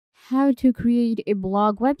how to create a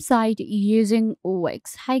blog website using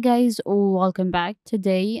Wix. Hi guys, welcome back.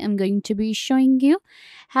 Today I'm going to be showing you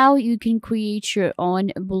how you can create your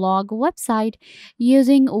own blog website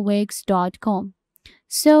using Wix.com.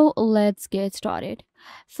 So let's get started.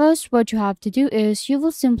 First, what you have to do is you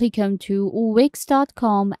will simply come to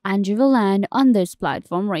Wix.com and you will land on this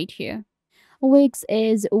platform right here. Wix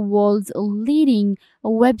is world's leading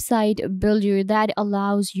website builder that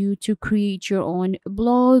allows you to create your own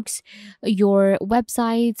blogs, your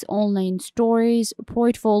websites, online stores,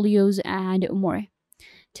 portfolios, and more.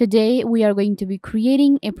 Today, we are going to be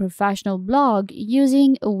creating a professional blog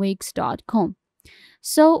using Wix.com.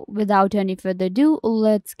 So, without any further ado,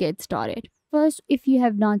 let's get started. First, if you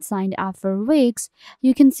have not signed up for Wix,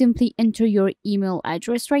 you can simply enter your email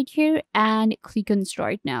address right here and click on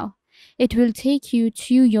Start Now. It will take you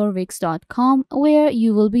to your Wix.com where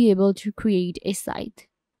you will be able to create a site.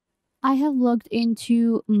 I have logged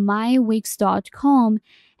into my Wix.com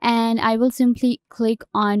and I will simply click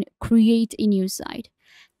on Create a New Site.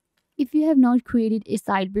 If you have not created a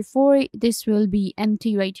site before, this will be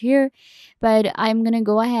empty right here, but I'm gonna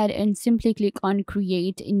go ahead and simply click on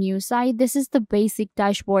create a new site. This is the basic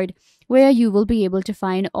dashboard where you will be able to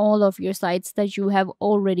find all of your sites that you have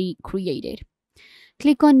already created.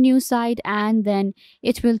 Click on new site and then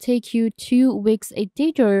it will take you to Wix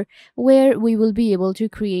Editor where we will be able to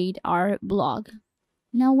create our blog.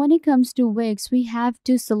 Now when it comes to Wix, we have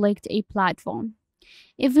to select a platform.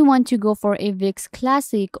 If we want to go for a Wix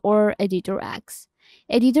Classic or Editor X.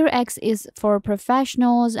 Editor X is for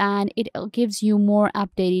professionals and it gives you more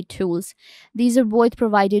updated tools. These are both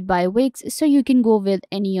provided by Wix, so you can go with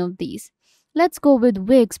any of these. Let's go with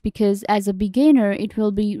Wix because as a beginner, it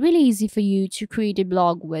will be really easy for you to create a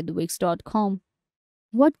blog with Wix.com.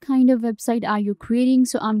 What kind of website are you creating?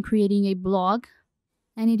 So I'm creating a blog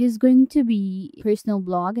and it is going to be a personal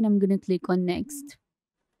blog and I'm going to click on next.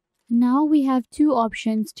 Now we have two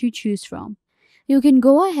options to choose from. You can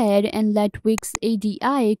go ahead and let Wix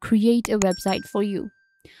ADI create a website for you.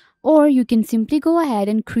 Or you can simply go ahead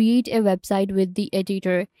and create a website with the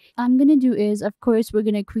editor. I'm going to do is, of course, we're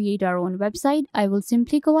going to create our own website. I will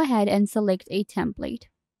simply go ahead and select a template.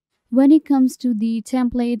 When it comes to the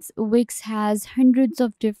templates, Wix has hundreds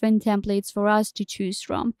of different templates for us to choose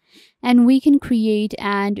from. And we can create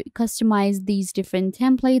and customize these different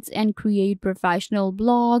templates and create professional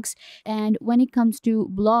blogs. And when it comes to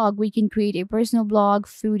blog, we can create a personal blog,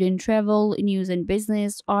 food and travel, news and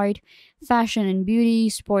business, art, fashion and beauty,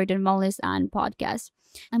 sport and wellness, and podcasts.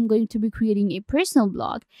 I'm going to be creating a personal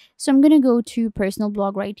blog. So I'm going to go to personal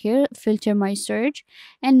blog right here, filter my search,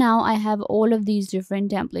 and now I have all of these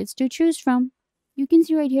different templates to choose from. You can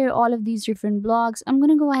see right here all of these different blogs. I'm going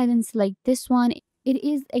to go ahead and select this one. It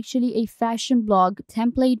is actually a fashion blog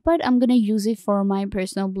template, but I'm going to use it for my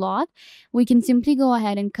personal blog. We can simply go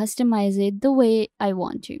ahead and customize it the way I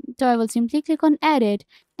want to. So I will simply click on edit,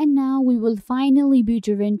 and now we will finally be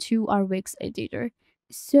driven to our Wix editor.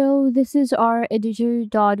 So this is our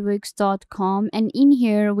editor.wix.com, and in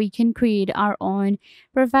here we can create our own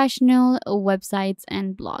professional websites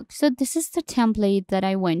and blogs. So this is the template that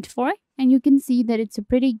I went for, and you can see that it's a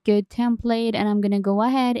pretty good template, and I'm going to go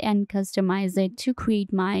ahead and customize it to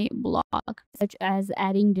create my blog, such as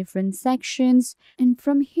adding different sections. And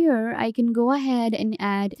from here I can go ahead and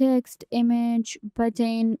add text, image,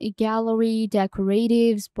 button, gallery,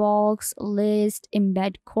 decoratives, box, list,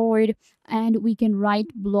 embed code, and we can write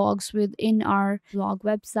blogs within our blog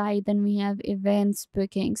website. Then we have events,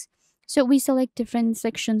 bookings. So we select different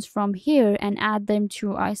sections from here and add them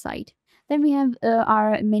to our site. Then we have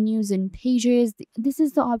our menus and pages. This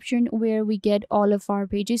is the option where we get all of our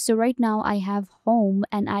pages. So right now I have home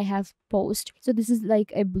and I have post. So this is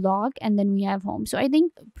like a blog and then we have home. So I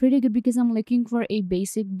think pretty good because I'm looking for a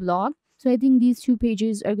basic blog. So I think these two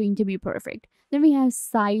pages are going to be perfect. Then we have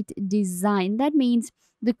site design. That means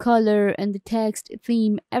the color and the text,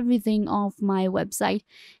 theme, everything of my website.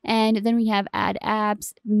 And then we have add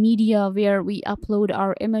apps, media, where we upload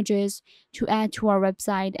our images to add to our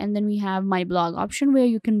website. And then we have my blog option where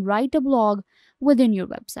you can write a blog within your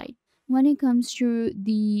website. When it comes to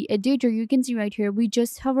the editor, you can see right here, we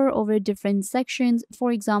just hover over different sections.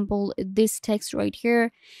 For example, this text right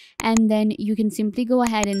here, and then you can simply go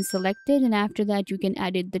ahead and select it. And after that, you can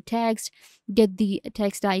edit the text, get the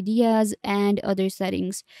text ideas and other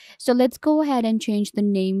settings. So let's go ahead and change the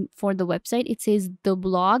name for the website. It says the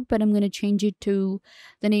blog, but I'm going to change it to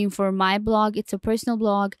the name for my blog. It's a personal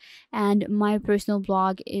blog and my personal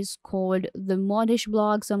blog is called the Modish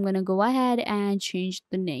blog. So I'm going to go ahead and change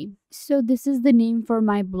the name. So this is the name for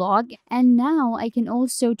my blog, and now I can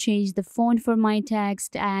also change the font for my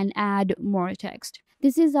text and add more text.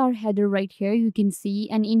 This is our header right here, you can see,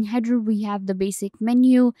 and in header we have the basic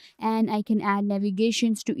menu, and I can add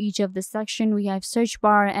navigations to each of the section. We have search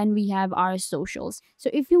bar and we have our socials. So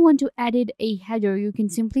if you want to edit a header, you can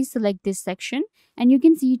simply select this section and you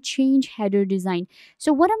can see change header design.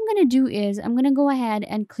 So what I'm going to do is I'm going to go ahead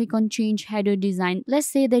and click on change header design. Let's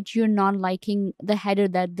say that you're not liking the header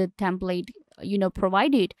that the template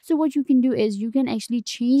provided. So what you can do is you can actually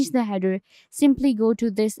change the header. Simply go to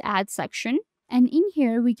this add section, and in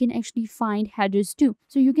here we can actually find headers too.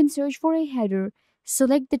 So you can search for a header,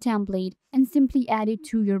 select the template, and simply add it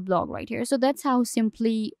to your blog right here. So that's how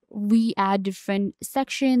simply we add different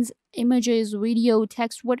sections, images, video,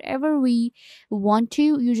 text, whatever we want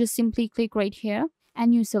to. You just simply click right here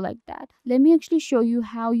and you select that. Let me actually show you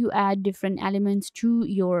how you add different elements to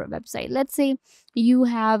your website. Let's say you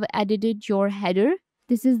have edited your header.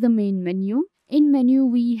 This is the main menu. In menu,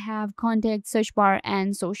 we have contact, search bar,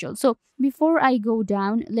 and social. So before I go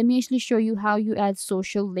down, let me actually show you how you add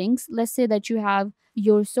social links. Let's say that you have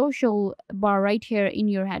your social bar right here in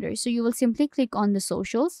your header. So you will simply click on the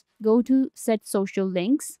socials, go to set social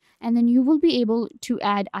links, and then you will be able to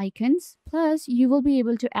add icons. Plus, you will be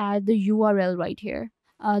able to add the URL right here.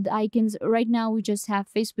 The icons right now we just have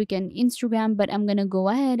Facebook and Instagram, but I'm gonna go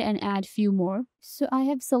ahead and add few more. So I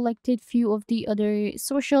have selected few of the other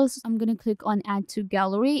socials. I'm gonna click on add to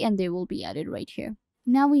gallery and they will be added right here.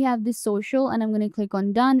 Now we have this social and I'm going to click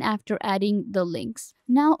on done after adding the links.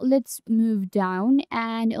 Now let's move down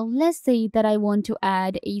and let's say that I want to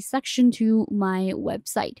add a section to my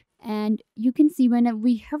website. And you can see when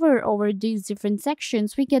we hover over these different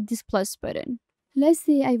sections, we get this plus button. Let's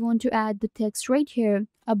say I want to add the text right here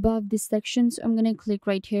above this section. So I'm going to click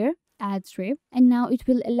right here, add strip. And now it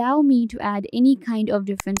will allow me to add any kind of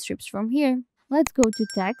different strips from here. Let's go to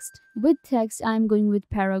text. With text, I'm going with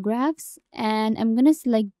paragraphs and I'm going to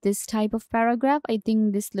select this type of paragraph. I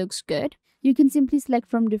think this looks good. You can simply select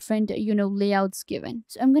from different, layouts given.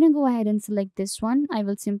 So I'm going to go ahead and select this one. I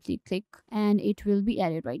will simply click and it will be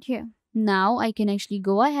added right here. Now I can actually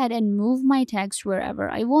go ahead and move my text wherever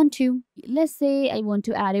I want to. Let's say I want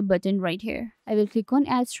to add a button right here. I will click on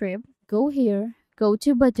add strip, go here, go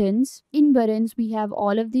to buttons. In buttons, we have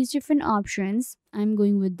all of these different options. I'm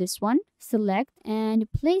going with this one. Select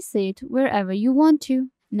and place it wherever you want to.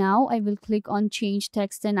 Now I will click on change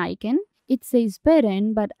text and icon. It says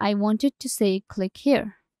button, but I want it to say click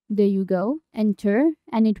here. There you go. Enter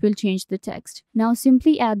and it will change the text. Now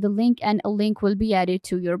simply add the link and a link will be added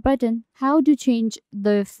to your button. How to change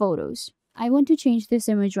the photos? I want to change this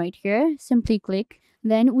image right here. Simply click.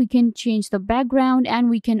 Then we can change the background and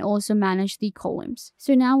we can also manage the columns.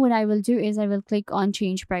 So now what I will do is I will click on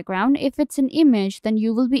change background. If it's an image, then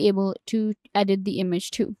you will be able to edit the image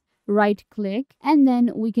too. Right click and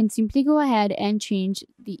then we can simply go ahead and change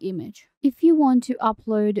the image. If you want to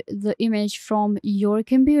upload the image from your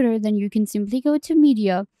computer, then you can simply go to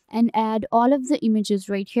media and add all of the images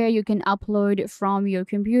right here. You can upload from your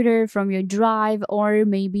computer, from your drive, or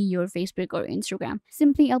maybe your Facebook or Instagram.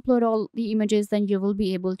 Simply upload all the images, then you will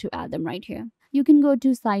be able to add them right here. You can go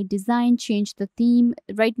to site design, change the theme.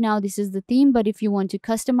 Right now this is the theme, but if you want to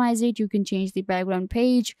customize it, you can change the background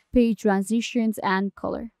page, page transitions, and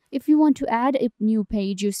color. If you want to add a new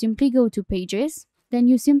page, you simply go to pages. Then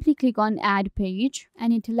you simply click on add page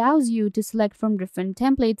and it allows you to select from different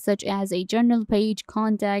templates such as a journal page,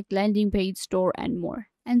 contact, landing page, store, and more.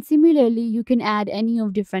 And similarly, you can add any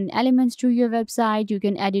of different elements to your website. You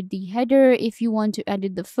can edit the header. If you want to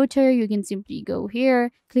edit the footer, you can simply go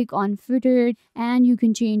here, click on footer, and you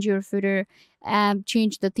can change your footer,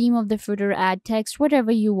 change the theme of the footer, add text,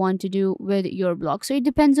 whatever you want to do with your blog. So it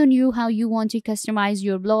depends on you how you want to customize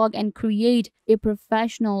your blog and create a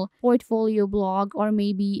professional portfolio blog or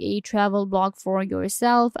maybe a travel blog for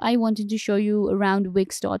yourself. I wanted to show you around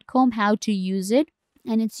Wix.com how to use it.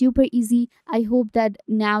 And it's super easy. I hope that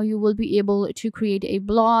now you will be able to create a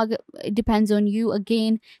blog. It depends on you.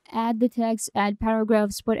 Again, add the text, add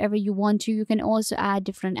paragraphs, whatever you want to. You can also add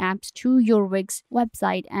different apps to your Wix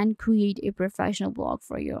website and create a professional blog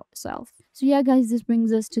for yourself. So yeah guys, this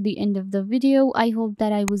brings us to the end of the video. I hope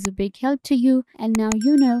that I was a big help to you and now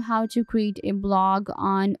you know how to create a blog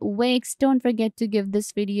on Wix. Don't forget to give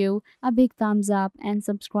this video a big thumbs up and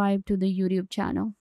subscribe to the YouTube channel.